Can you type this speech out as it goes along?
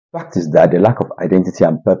Fact is that the lack of identity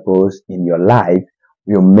and purpose in your life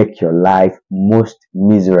will make your life most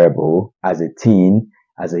miserable as a teen,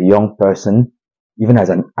 as a young person, even as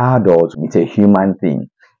an adult. It's a human thing.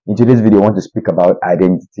 In today's video, I want to speak about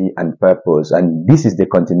identity and purpose, and this is the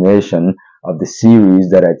continuation of the series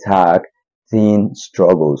that I tag Teen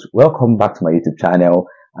Struggles. Welcome back to my YouTube channel,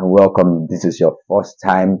 and welcome if this is your first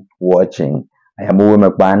time watching. I am Owe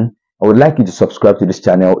Mekban. I would like you to subscribe to this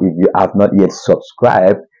channel if you have not yet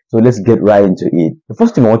subscribed. So let's get right into it. The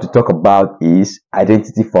first thing I want to talk about is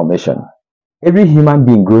identity formation. Every human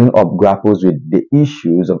being growing up grapples with the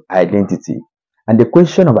issues of identity. And the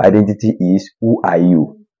question of identity is, who are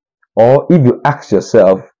you? Or if you ask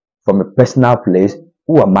yourself from a personal place,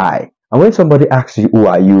 who am I? And when somebody asks you, who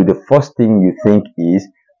are you? The first thing you think is,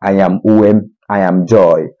 I am Uwem, I am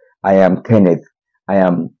Joy, I am Kenneth, I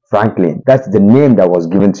am Franklin. That's the name that was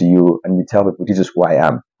given to you, and you tell people, this is who I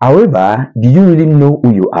am. However, do you really know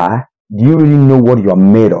who you are? Do you really know what you are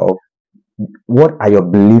made of? What are your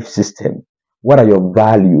belief systems? What are your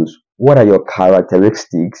values? What are your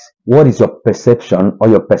characteristics? What is your perception or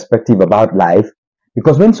your perspective about life?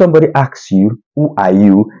 Because when somebody asks you, who are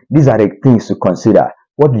you? These are the things to consider.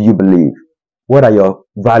 What do you believe? What are your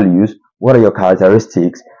values? What are your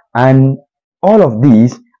characteristics? And all of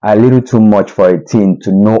these are a little too much for a teen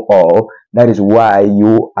to know all. That is why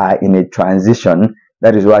you are in a transition.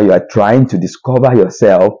 That is why you are trying to discover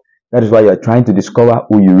yourself. That is why you are trying to discover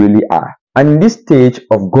who you really are. And in this stage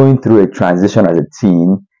of going through a transition as a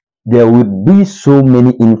teen, there would be so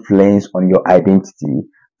many influence on your identity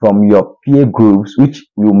from your peer groups, which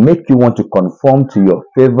will make you want to conform to your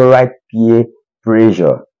favorite peer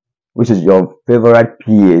pressure, which is your favorite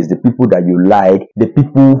peers, the people that you like, the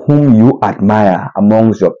people whom you admire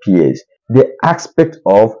amongst your peers, the aspect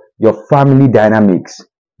of your family dynamics,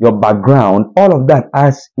 your background. All of that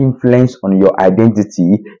has influence on your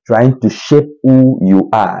identity, trying to shape who you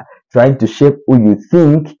are, trying to shape who you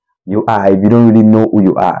think you are if you don't really know who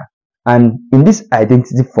you are. And in this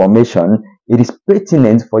identity formation, it is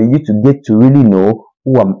pertinent for you to get to really know,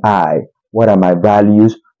 who am I? What are my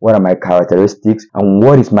values? What are my characteristics? And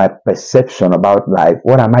what is my perception about life?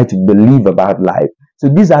 What am I to believe about life? So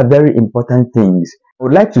these are very important things. I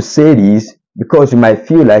would like to say this because you might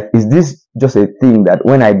feel like, is this just a thing that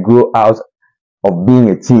when I grow out of being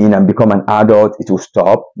a teen and become an adult, it will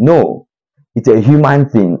stop? No, it's a human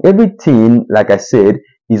thing. Every teen, like I said,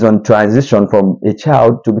 is on transition from a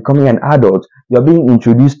child to becoming an adult. You're being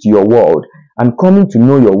introduced to your world, and coming to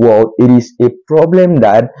know your world, it is a problem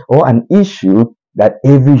that, or an issue that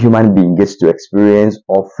every human being gets to experience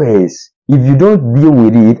or face. If you don't deal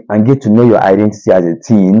with it and get to know your identity as a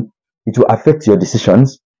teen, it will affect your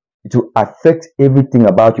decisions. It will affect everything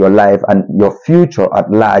about your life and your future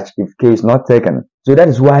at large if care is not taken. So that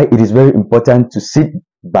is why it is very important to sit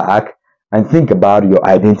back and think about your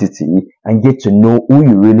identity and get to know who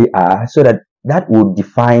you really are, so that that will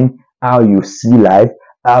define how you see life,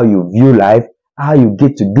 how you view life, how you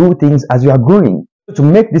get to do things as you are growing. So to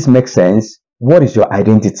make this make sense, what is your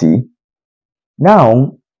identity?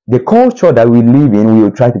 Now, the culture that we live in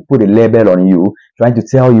will try to put a label on you, trying to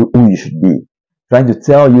tell you who you should be, trying to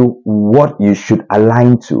tell you what you should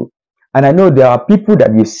align to. And I know there are people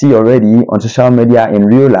that you see already on social media in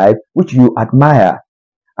real life, which you admire.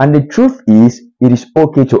 And the truth is, it is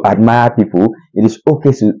okay to admire people. It is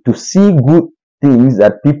okay to see good things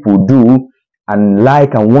that people do and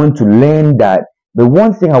like and want to learn that. The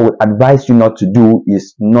one thing I would advise you not to do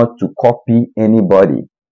is not to copy anybody.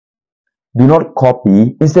 Do not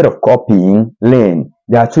copy. Instead of copying, learn.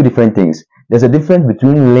 There are two different things. There's a difference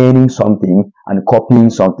between learning something and copying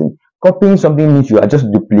something. Copying something means you are just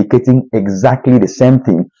duplicating exactly the same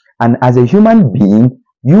thing. And as a human being,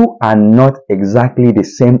 you are not exactly the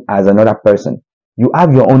same as another person. You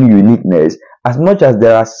have your own uniqueness. As much as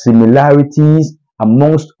there are similarities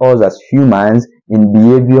amongst us as humans in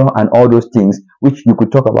behavior and all those things, which you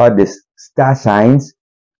could talk about the star signs.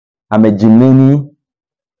 I'm a Gemini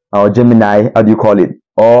or Gemini, how do you call it?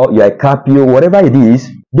 Or you're a Capio, whatever it is.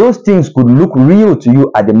 Those things could look real to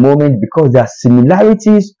you at the moment because there are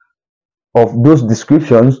similarities of those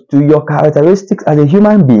descriptions to your characteristics as a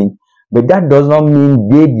human being. But that does not mean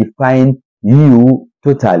they define you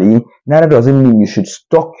totally. Neither does it mean you should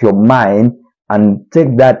stock your mind and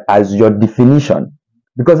take that as your definition.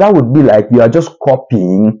 Because that would be like you are just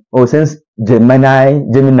copying, oh, since Gemini,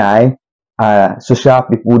 social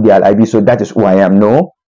people, they are like this, so that is who I am.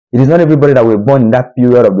 No, it is not everybody that were born in that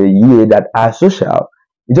period of the year that are social.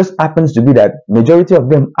 It just happens to be that majority of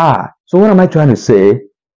them are. So what am I trying to say?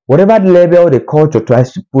 Whatever label the culture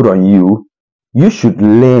tries to put on you, you should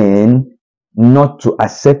learn not to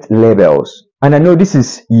accept labels. And I know this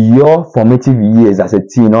is your formative years as a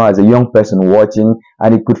teen or as a young person watching,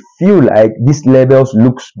 and it could feel like these labels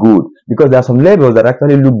looks good because there are some labels that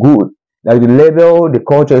actually look good. Like the label the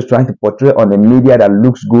culture is trying to portray on the media that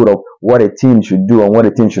looks good of what a teen should do and what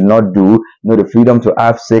a teen should not do. The freedom to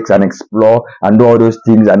have sex and explore and do all those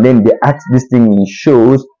things. And then they act this thing in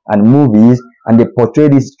shows and movies and they portray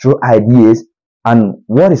these true ideas. And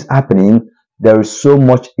what is happening? There is so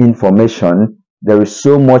much information. There is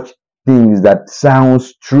so much things that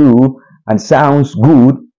sounds true and sounds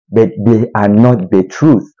good, but they are not the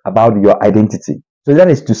truth about your identity. So that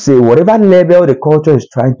is to say, whatever label the culture is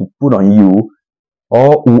trying to put on you,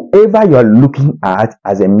 or whoever you are looking at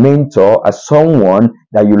as a mentor, as someone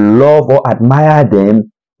that you love or admire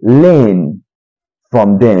them, learn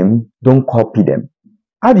from them, don't copy them.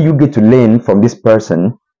 How do you get to learn from this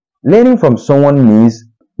person? Learning from someone means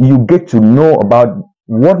you get to know about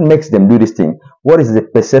what makes them do this thing. What is the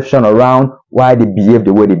perception around why they behave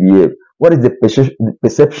the way they behave? What is the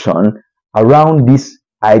perception around this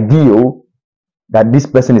ideal that this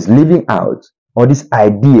person is living out, or this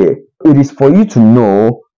idea? It is for you to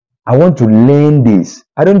know, I want to learn this.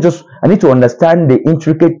 I need to understand the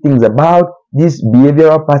intricate things about this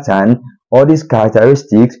behavioral pattern or these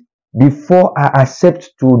characteristics before I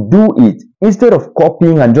accept to do it, instead of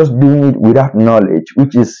copying and just doing it without knowledge,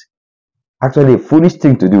 which is actually a foolish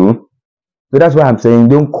thing to do. So that's why I'm saying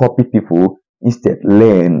don't copy people, instead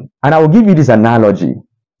learn. And I will give you this analogy.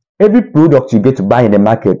 Every product you get to buy in the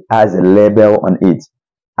market has a label on it.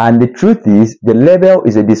 And the truth is, the label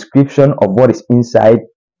is a description of what is inside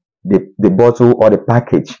the bottle or the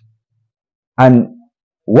package. And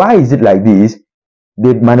why is it like this?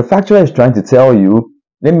 The manufacturer is trying to tell you,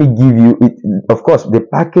 let me give you it. Of course, the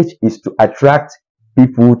package is to attract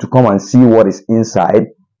people to come and see what is inside.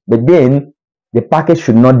 But then the package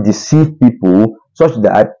should not deceive people such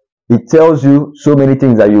that it tells you so many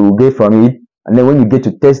things that you will get from it. And then when you get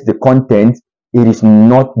to test the content, it is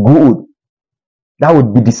not good. That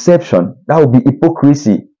would be deception. That would be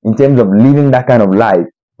hypocrisy in terms of living that kind of life,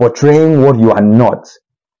 portraying what you are not,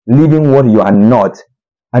 living what you are not,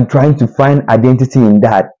 and trying to find identity in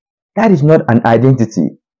that. That is not an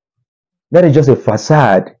identity. That is just a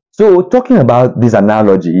facade. So talking about this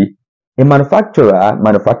analogy, a manufacturer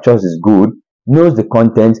manufactures his good, knows the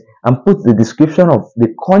content, and puts the description of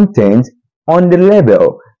the content on the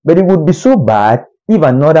label. But it would be so bad if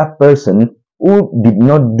another person who did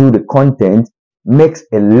not do the content makes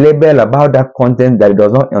a label about that content that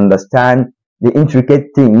does not understand the intricate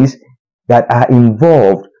things that are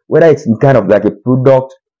involved, whether it's in kind of like a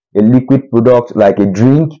product, a liquid product, like a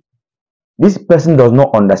drink. This person does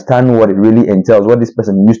not understand what it really entails, what this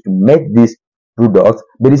person used to make this product,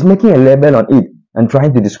 but is making a label on it and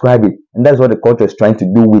trying to describe it. And that's what the culture is trying to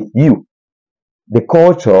do with you. The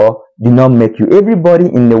culture did not make you. Everybody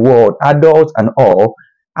in the world, adults and all,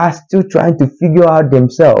 are still trying to figure out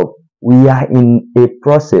themselves. We are in a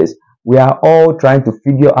process. We are all trying to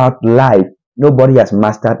figure out life. Nobody has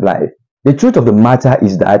mastered life. The truth of the matter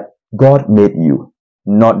is that God made you,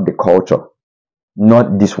 not the culture,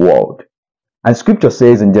 not this world. And scripture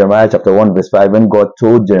says in Jeremiah chapter 1 verse 5, when God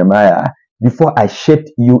told Jeremiah, before I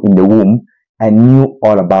shaped you in the womb, I knew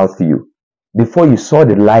all about you. Before you saw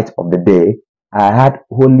the light of the day, I had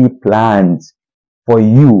holy plans for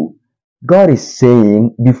you. God is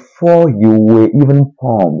saying, before you were even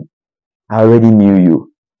formed, I already knew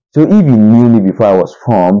you. So if you knew me before I was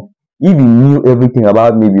formed, if you knew everything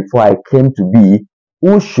about me before I came to be,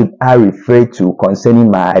 who should I refer to concerning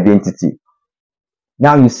my identity?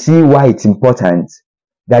 Now you see why it's important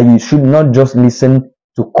that you should not just listen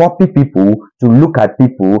to copy people, to look at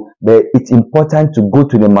people, but it's important to go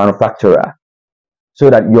to the manufacturer so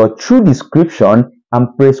that your true description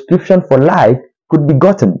and prescription for life could be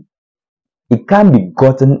gotten. It can't be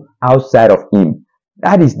gotten outside of him.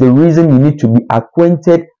 That is the reason you need to be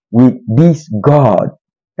acquainted with this God.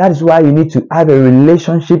 That is why you need to have a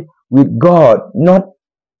relationship with God, not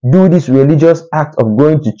do this religious act of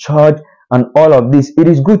going to church and all of this. It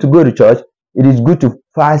is good to go to church. It is good to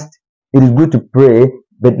fast. It is good to pray,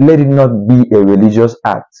 but let it not be a religious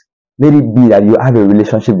act. Let it be that you have a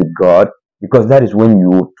relationship with God, because that is when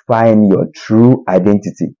you find your true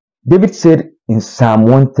identity. David said in Psalm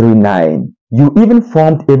 139, you even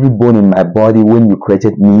formed every bone in my body when you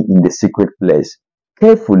created me in the secret place.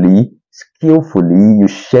 Carefully, skillfully, you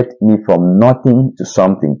shaped me from nothing to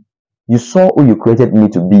something. You saw who you created me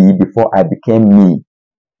to be before I became me.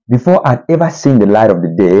 Before I'd ever seen the light of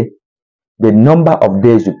the day, the number of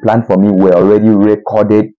days you planned for me were already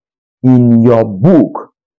recorded in your book.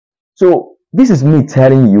 So this is me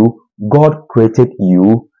telling you, God created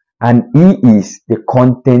you and He is the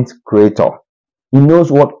content creator. He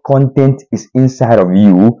knows what content is inside of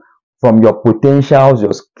you, from your potentials,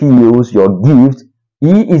 your skills, your gifts.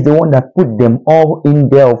 He is the one that put them all in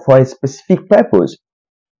there for a specific purpose.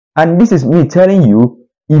 And this is me telling you,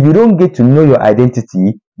 if you don't get to know your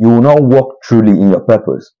identity, you will not walk truly in your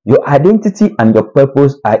purpose. Your identity and your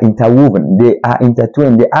purpose are interwoven, they are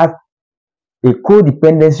intertwined, they have a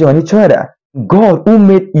codependency on each other. God, who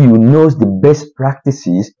made you, knows the best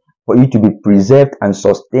practices for you to be preserved and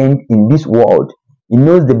sustained in this world. He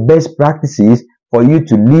knows the best practices for you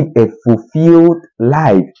to live a fulfilled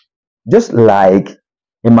life. Just like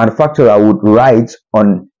a manufacturer would write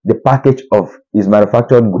on the package of his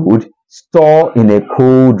manufactured good, store in a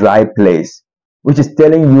cool, dry place, which is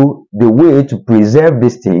telling you the way to preserve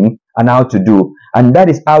this thing and how to do. And that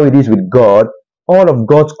is how it is with God. All of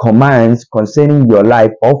God's commands concerning your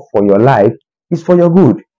life or for your life is for your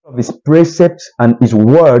good. Of his precepts and his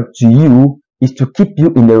word to you is to keep you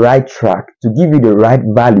in the right track, to give you the right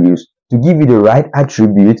values, to give you the right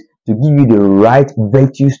attributes, to give you the right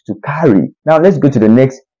virtues to carry. Now let's go to the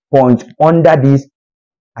next point under this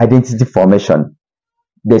identity formation,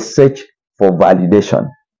 the search for validation.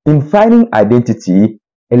 In finding identity,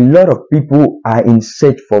 a lot of people are in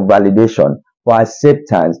search for validation, for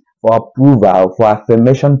acceptance, for approval, for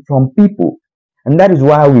affirmation from people. And that is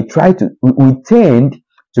why we tend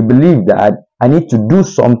to believe that I need to do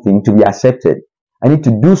something to be accepted. I need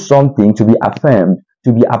to do something to be affirmed,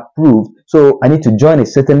 to be approved. So I need to join a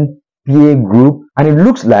certain peer group, and it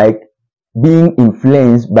looks like being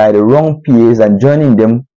influenced by the wrong peers and joining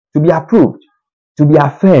them to be approved, to be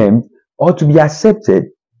affirmed, or to be accepted,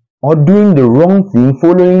 or doing the wrong thing,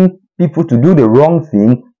 following people to do the wrong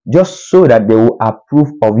thing just so that they will approve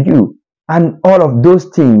of you. And all of those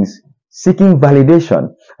things, seeking validation.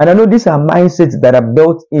 And I know these are mindsets that are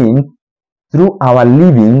built in through our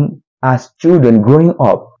living as children growing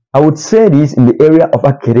up. I would say this in the area of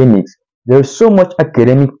academics. There is so much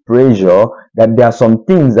academic pressure that there are some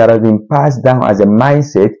things that have been passed down as a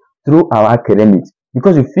mindset through our academics,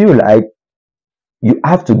 because you feel like you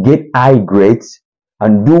have to get high grades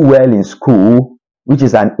and do well in school, which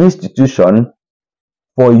is an institution,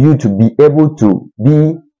 for you to be able to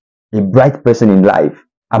be a bright person in life.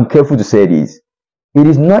 I'm careful to say this. It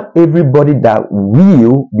is not everybody that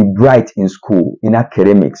will be bright in school, in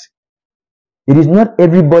academics. It is not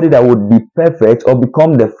everybody that would be perfect or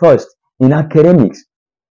become the first in academics.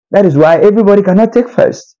 That is why everybody cannot take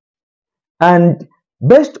first. And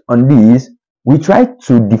based on this, we try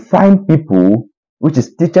to define people, which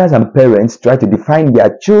is teachers and parents, try to define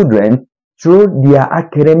their children through their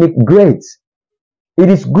academic grades. It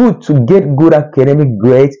is good to get good academic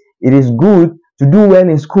grades. It is good to do well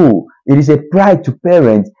in school. It is a pride to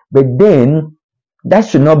parents. But then, that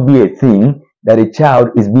should not be a thing that a child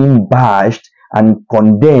is being bashed and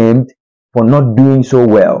condemned for not doing so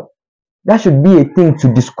well. That should be a thing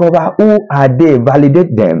to discover who are they,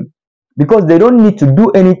 validate them. Because they don't need to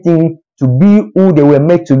do anything to be who they were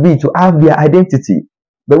made to be, to have their identity.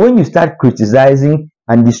 But when you start criticizing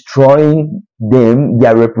and destroying them,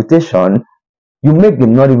 their reputation, you make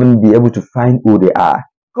them not even be able to find who they are.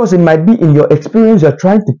 Because it might be in your experience, you're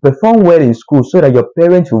trying to perform well in school so that your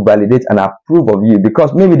parents will validate and approve of you.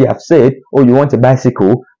 Because maybe they have said, oh, you want a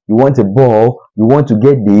bicycle, you want a ball, you want to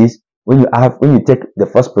get this. When you take the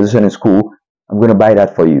first position in school, I'm going to buy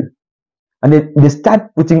that for you. And they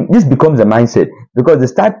start putting, this becomes a mindset, because they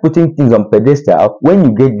start putting things on pedestal. When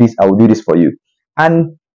you get this, I will do this for you.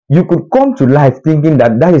 And you could come to life thinking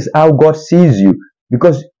that that is how God sees you,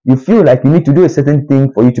 because you feel like you need to do a certain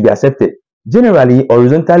thing for you to be accepted. Generally,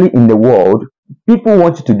 horizontally in the world, people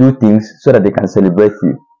want you to do things so that they can celebrate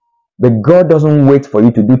you. But God doesn't wait for you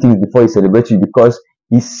to do things before He celebrates you, because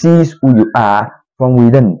He sees who you are from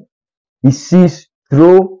within. He sees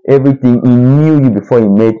through everything. He knew you before He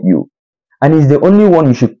made you. And He's the only one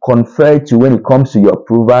you should confer to when it comes to your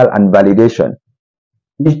approval and validation.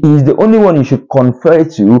 He is the only one you should confer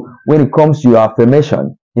to when it comes to your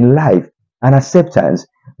affirmation in life and acceptance.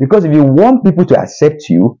 Because if you want people to accept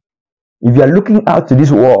you, if you are looking out to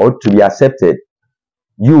this world to be accepted,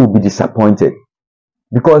 you will be disappointed.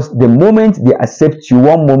 Because the moment they accept you,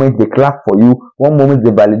 one moment they clap for you, one moment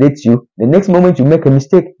they validate you, the next moment you make a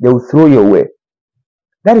mistake, they will throw you away.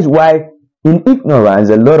 That is why in ignorance,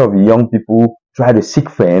 a lot of young people try to seek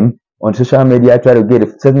fame on social media, try to get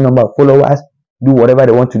a certain number of followers, do whatever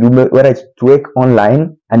they want to do, whether it's twerk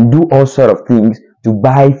online and do all sort of things to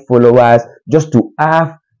buy followers, just to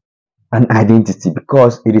have an identity,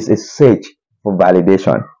 because it is a search for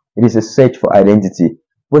validation. It is a search for identity.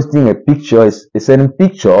 Posting a picture, is a certain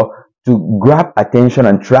picture, to grab attention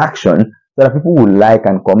and traction so that people will like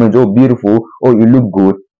and comment, oh, beautiful, oh, you look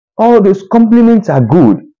good. All those compliments are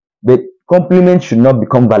good, but compliments should not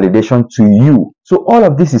become validation to you. So all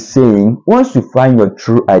of this is saying, once you find your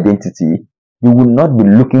true identity, you will not be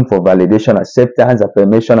looking for validation, acceptance,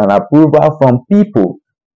 affirmation, and approval from people.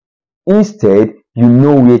 Instead, you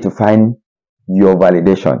know where to find your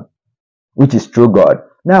validation, which is through God.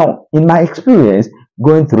 Now, in my experience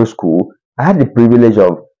going through school, I had the privilege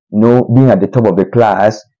of being at the top of the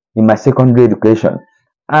class in my secondary education,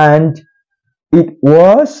 and it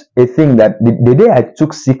was a thing that the day I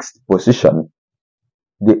took sixth position,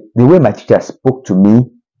 the way my teacher spoke to me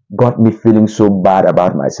got me feeling so bad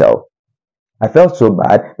about myself. I felt so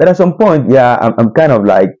bad that at some point, yeah, I'm kind of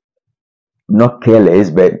like not careless,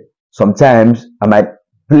 but sometimes I might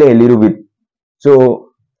play a little bit.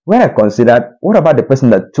 So when I considered, what about the person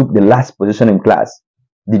that took the last position in class?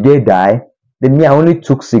 Did they die? Then me, I only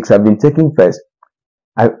took six. I've been taking first.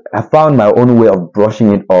 I found my own way of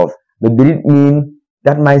brushing it off. But did it mean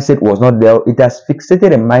that mindset was not there? It has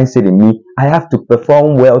fixated a mindset in me. I have to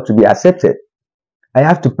perform well to be accepted. I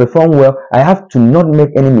have to perform well. I have to not make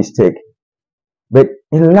any mistake. But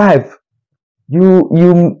in life, you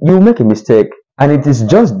make a mistake, and it is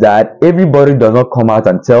just that everybody does not come out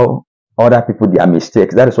and tell other people their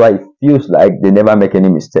mistakes. That is why it feels like they never make any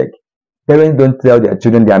mistake. Parents don't tell their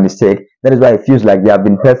children their mistake. That is why it feels like they have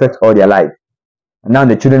been perfect all their life. And now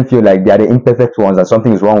the children feel like they are the imperfect ones and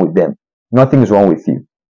something is wrong with them. Nothing is wrong with you.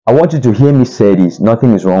 I want you to hear me say this.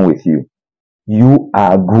 Nothing is wrong with you. You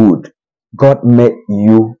are good. God made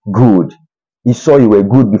you good. He saw you were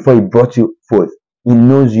good before he brought you forth. He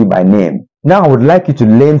knows you by name. Now I would like you to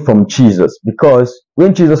learn from Jesus, because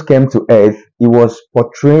when Jesus came to earth, he was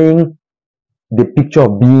portraying the picture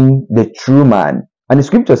of being the true man. And the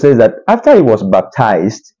scripture says that after he was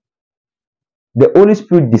baptized, the Holy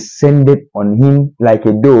Spirit descended on him like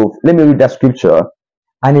a dove. Let me read that scripture.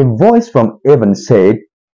 And a voice from heaven said,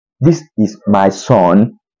 "This is my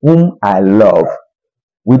son, whom I love.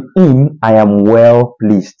 With him I am well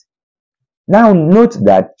pleased." Now note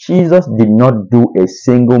that Jesus did not do a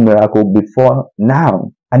single miracle before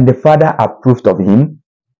now. And the Father approved of him,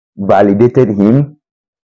 validated him,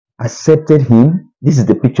 accepted him. This is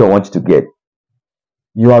the picture I want you to get.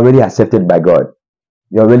 You are already accepted by God.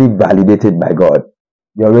 You're already validated by God.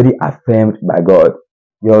 You're already affirmed by God.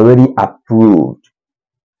 You're already approved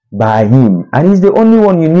by him. And he's the only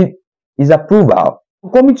one you need his approval.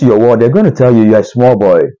 Coming to your world, they're going to tell you you're a small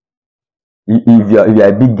boy. If you're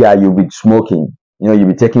a big guy, you'll be smoking. You'll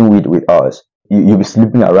be taking weed with us. You'll be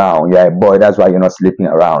sleeping around. You're a boy, that's why you're not sleeping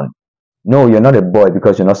around. No, you're not a boy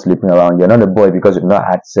because you're not sleeping around. You're not a boy because you've not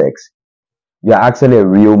had sex. You're actually a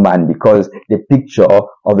real man, because the picture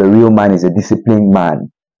of a real man is a disciplined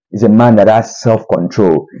man. Is a man that has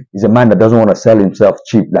self-control. Is a man that doesn't want to sell himself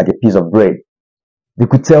cheap like a piece of bread. They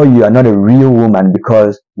could tell you are not a real woman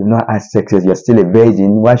because you've not had sex yet. You're still a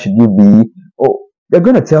virgin. Why should you be? Oh, they're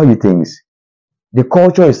going to tell you things. The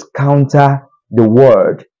culture is counter the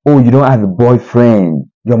word. Oh, you don't have a boyfriend.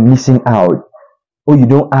 You're missing out. Oh, you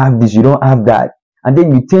don't have this. You don't have that. And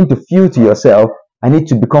then you tend to feel to yourself, I need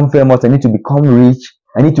to become famous. I need to become rich.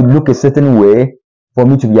 I need to look a certain way for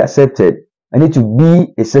me to be accepted. I need to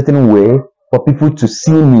be a certain way for people to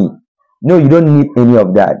see me. No, you don't need any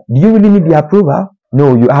of that. Do you really need the approval?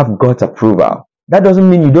 No, you have God's approval. That doesn't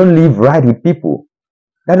mean you don't live right with people.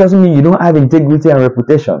 That doesn't mean you don't have integrity and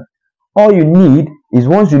reputation. All you need is,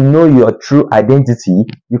 once you know your true identity,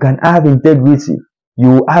 you can have integrity.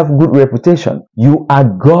 You have good reputation. You are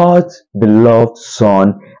God's beloved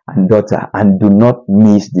son and daughter. And do not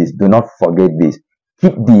miss this. Do not forget this.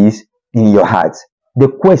 Keep this in your heart. The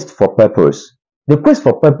quest for purpose. The quest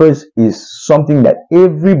for purpose is something that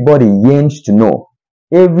everybody yearns to know.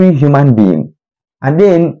 Every human being. And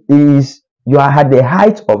then you are at the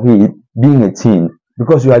height of it being a teen,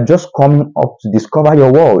 because you are just coming up to discover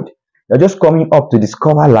your world. You're just coming up to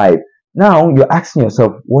discover life. Now you're asking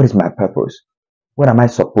yourself, what is my purpose? What am I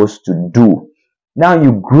supposed to do? Now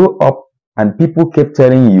you grow up and people kept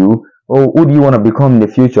telling you, oh, who do you want to become in the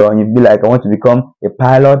future? And you'd be like, I want to become a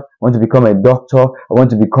pilot. I want to become a doctor. I want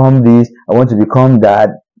to become this. I want to become that.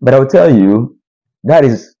 But I'll tell you, that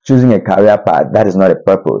is choosing a career path. That is not a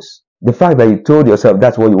purpose. The fact that you told yourself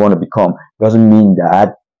that's what you want to become doesn't mean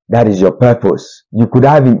that that is your purpose. You could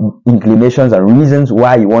have inclinations and reasons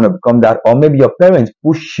why you want to become that, or maybe your parents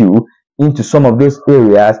push you into some of those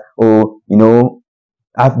areas, or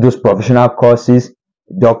have those professional courses,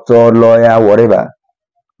 doctor, lawyer, whatever.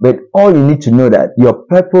 But all you need to know that your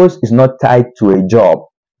purpose is not tied to a job.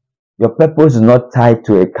 Your purpose is not tied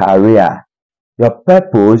to a career. Your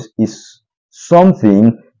purpose is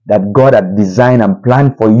something that God had designed and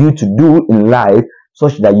planned for you to do in life,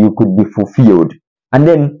 such that you could be fulfilled. And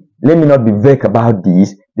then Let me not be vague about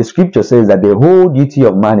this. The scripture says that the whole duty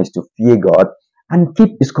of man is to fear God and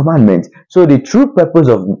keep his commandments. So the true purpose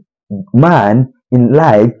of man in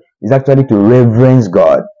life is actually to reverence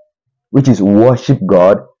God, which is worship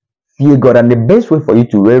God, fear God. And the best way for you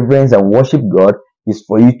to reverence and worship God is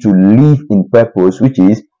for you to live in purpose, which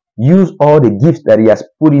is use all the gifts that he has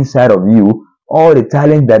put inside of you, all the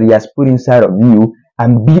talent that he has put inside of you,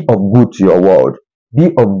 and be of good to your world,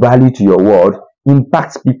 be of value to your world,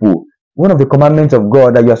 impact people. One of the commandments of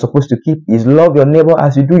God that you are supposed to keep is love your neighbor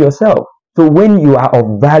as you do yourself. So when you are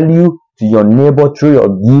of value to your neighbor through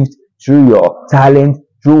your gift, through your talent,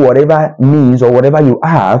 through whatever means or whatever you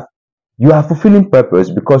have, you are fulfilling purpose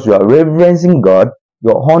because you are reverencing God,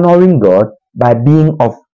 you're honoring God by being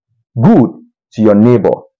of good to your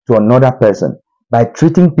neighbor, to another person, by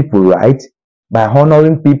treating people right, by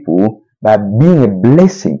honoring people, by being a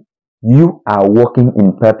blessing. You are working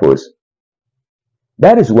in purpose.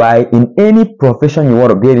 That is why in any profession you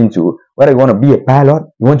want to get into, whether you want to be a pilot,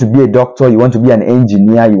 you want to be a doctor, you want to be an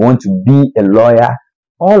engineer, you want to be a lawyer,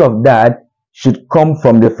 all of that should come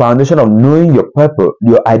from the foundation of knowing your purpose,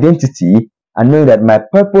 your identity, and knowing that my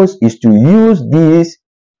purpose is to use this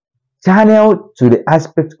channel to the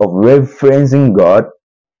aspect of referencing God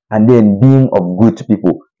and then being of good to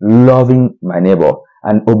people, loving my neighbor,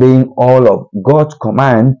 and obeying all of God's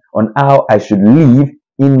command on how I should live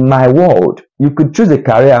in my world. You could choose a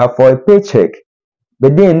career for a paycheck,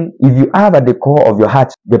 but then if you have at the core of your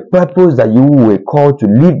heart the purpose that you were called to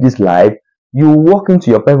live this life, you walk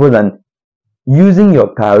into your purpose and using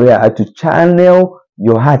your career to channel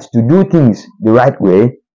your heart to do things the right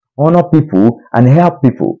way, honor people, and help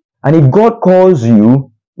people. And if God calls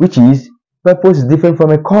you, which is purpose is different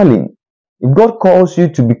from a calling. If God calls you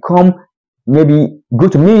to become, maybe go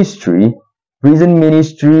to ministry, prison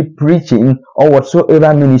ministry, preaching, or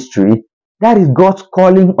whatsoever ministry, that is God's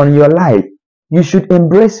calling on your life. You should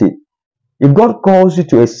embrace it. If God calls you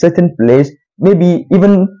to a certain place, maybe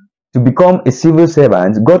even to become a civil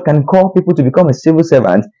servant, God can call people to become a civil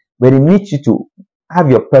servant, but He needs you to have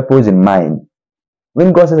your purpose in mind.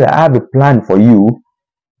 When God says, I have a plan for you,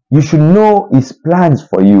 you should know His plans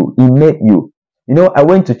for you. He made you. You know, I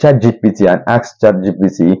went to ChatGPT and asked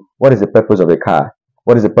ChatGPT, what is the purpose of a car?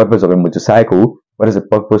 What is the purpose of a motorcycle? What is the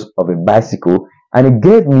purpose of a bicycle? And it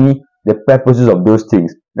gave me the purposes of those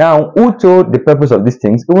things. Now, who told the purpose of these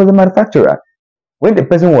things? It was the manufacturer. When the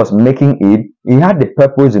person was making it, he had the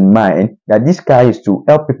purpose in mind that this car is to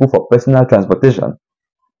help people for personal transportation.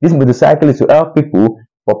 This motorcycle is to help people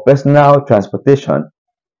for personal transportation.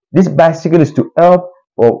 This bicycle is to help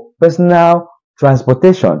for personal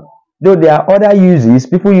transportation. Though there are other uses,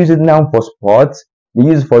 people use it now for sports, they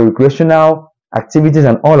use it for recreational activities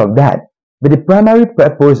and all of that. But the primary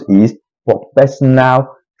purpose is for personal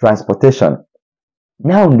transportation.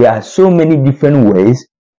 Now, there are so many different ways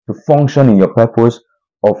to function in your purpose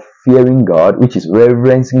of fearing God, which is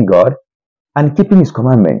reverencing God and keeping His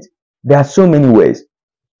commandments. There are so many ways.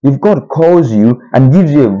 If God calls you and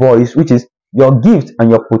gives you a voice, which is your gift and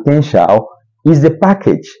your potential, is the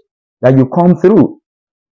package that you come through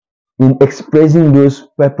in expressing those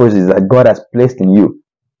purposes that God has placed in you.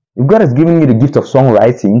 If God has given you the gift of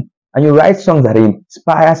songwriting and you write songs that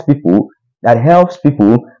inspires people, that helps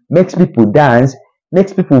people, makes people dance,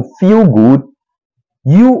 makes people feel good,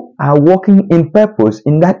 you are working in purpose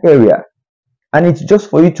in that area. And it's just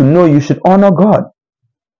for you to know you should honor God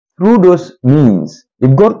through those means.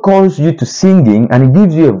 If God calls you to singing and He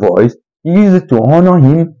gives you a voice, you use it to honor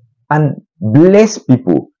Him and bless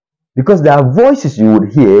people, because there are voices you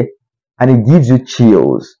would hear and it gives you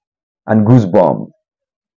chills and goosebumps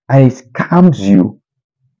and it calms you,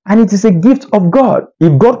 and it is a gift of God.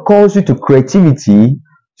 If God calls you to creativity,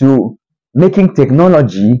 to making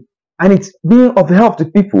technology, and it's being of help to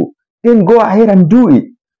people, then go ahead and do it.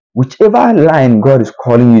 Whichever line God is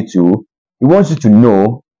calling you to, He wants you to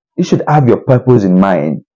know you should have your purpose in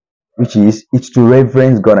mind, which is it's to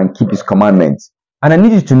reverence God and keep His commandments. And I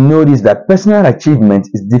need you to notice that personal achievement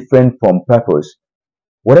is different from purpose.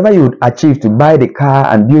 Whatever you would achieve to buy the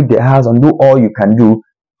car and build the house and do all you can do,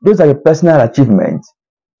 those are your personal achievements.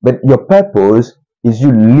 But your purpose is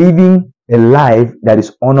you living a life that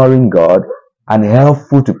is honoring God and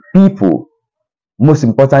helpful to people, most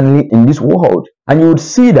importantly in this world. And you would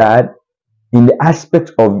see that in the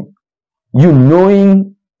aspect of you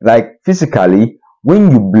knowing, like physically,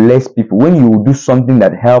 when you bless people, when you do something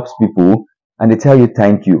that helps people and they tell you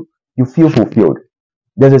thank you, you feel fulfilled.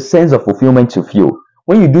 There's a sense of fulfillment you feel.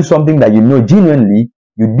 When you do something that you know genuinely,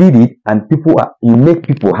 you did it and you make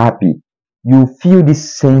people happy, you feel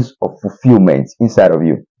this sense of fulfillment inside of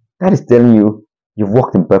you. That is telling you you've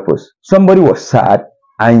worked in purpose. Somebody was sad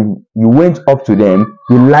and you went up to them,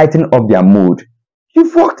 you lighten up their mood.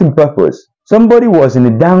 You've walked in purpose. Somebody was in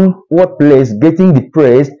a downward place, getting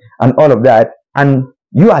depressed and all of that, and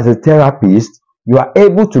you as a therapist, you are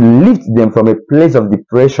able to lift them from a place of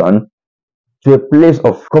depression to a place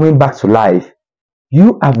of coming back to life.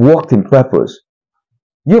 You have walked in purpose.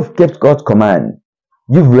 You've kept God's command.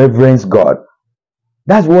 You've reverenced God.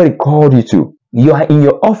 That's what He called you to. You are in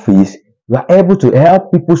your office. You are able to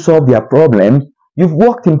help people solve their problems. You've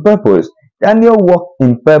walked in purpose. Daniel walked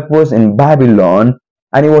in purpose in Babylon,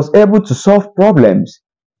 and he was able to solve problems.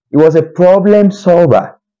 He was a problem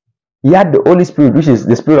solver. He had the Holy Spirit, which is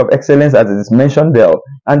the Spirit of excellence, as it is mentioned there.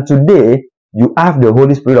 And today, you have the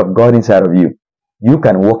Holy Spirit of God inside of you. You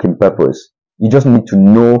can walk in purpose. You just need to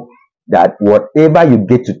know that whatever you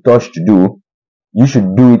get to touch to do, you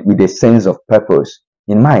should do it with a sense of purpose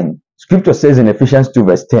in mind. Scripture says in Ephesians 2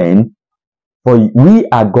 verse 10, "For we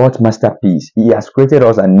are God's masterpiece. He has created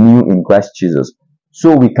us anew in Christ Jesus,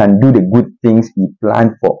 so we can do the good things He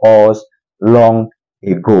planned for us long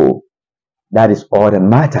ago." That is all that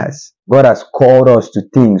matters. God has called us to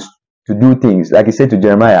do things. Like He said to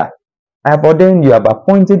Jeremiah, "I have ordained you, I have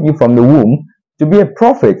appointed you from the womb to be a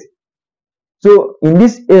prophet." So in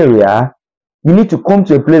this area, you need to come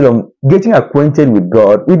to a place of getting acquainted with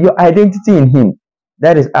God, with your identity in Him.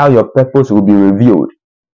 That is how your purpose will be revealed.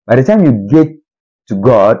 By the time you get to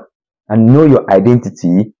God and know your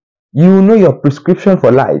identity, you know your prescription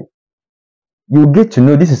for life. You get to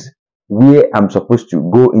know, this is where I'm supposed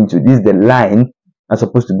to go into. This is the line I'm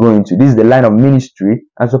supposed to go into. This is the line of ministry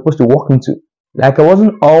I'm supposed to walk into. Like, I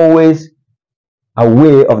wasn't always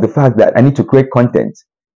aware of the fact that I need to create content.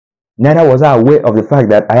 Neither was I aware of the fact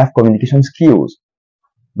that I have communication skills.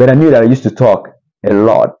 But I knew that I used to talk a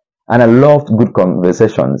lot, and I loved good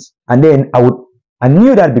conversations. And then I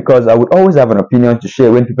knew that because I would always have an opinion to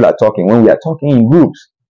share when people are talking, when we are talking in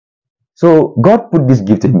groups. So God put this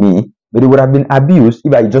gift in me, but it would have been abused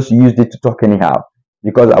if I just used it to talk anyhow.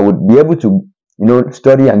 Because I would be able to,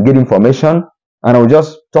 study and get information, and I would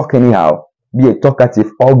just talk anyhow, be a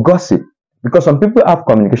talkative or gossip. Because some people have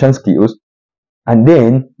communication skills, and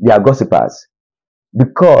then they are gossipers.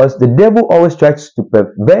 Because the devil always tries to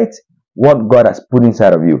pervert what God has put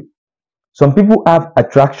inside of you. Some people have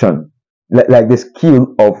attraction, like the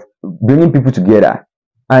skill of bringing people together,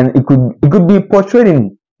 and it could be portrayed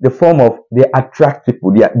in the form of they attract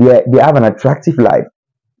people. They have an attractive life.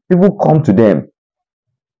 People come to them.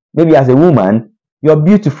 Maybe as a woman, you're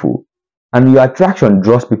beautiful, and your attraction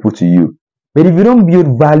draws people to you. But if you don't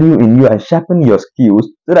build value in you and sharpen your skills,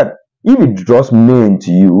 so that if it draws men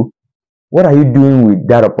to you, what are you doing with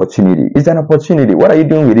that opportunity? It's an opportunity. What are you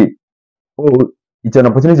doing with it? Oh, it's an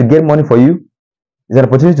opportunity to get money for you. It's an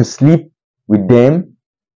opportunity to sleep with them.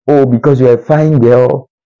 Oh, because you're a fine girl.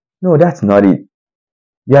 No, that's not it.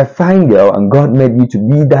 You're a fine girl, and God made you to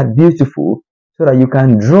be that beautiful so that you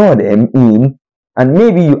can draw them in, and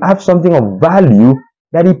maybe you have something of value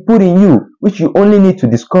that He put in you, which you only need to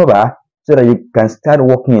discover so that you can start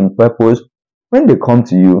walking in purpose. When they come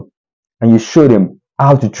to you and you show them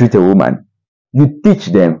how to treat a woman, you teach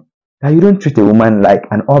them that you don't treat a woman like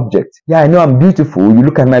an object. Yeah, I know I'm beautiful. You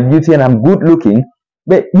look at my beauty and I'm good looking,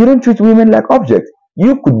 but you don't treat women like objects.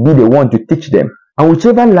 You could be the one to teach them. And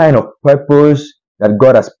whichever line of purpose that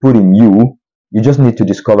God has put in you, you just need to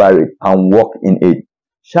discover it and walk in it.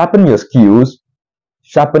 Sharpen your skills,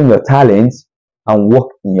 sharpen your talents, and walk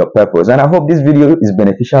in your purpose. And I hope this video is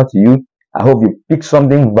beneficial to you. I hope you pick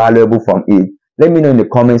something valuable from it. Let me know in the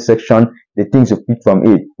comment section the things you picked from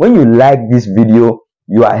it. When you like this video,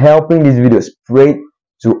 you are helping this video spread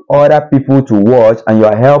to other people to watch, and you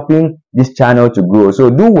are helping this channel to grow. So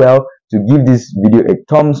do well to give this video a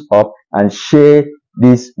thumbs up and share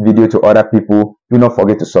this video to other people. Do not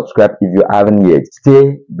forget to subscribe if you haven't yet.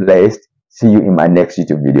 Stay blessed. See you in my next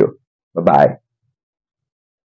YouTube video. Bye bye.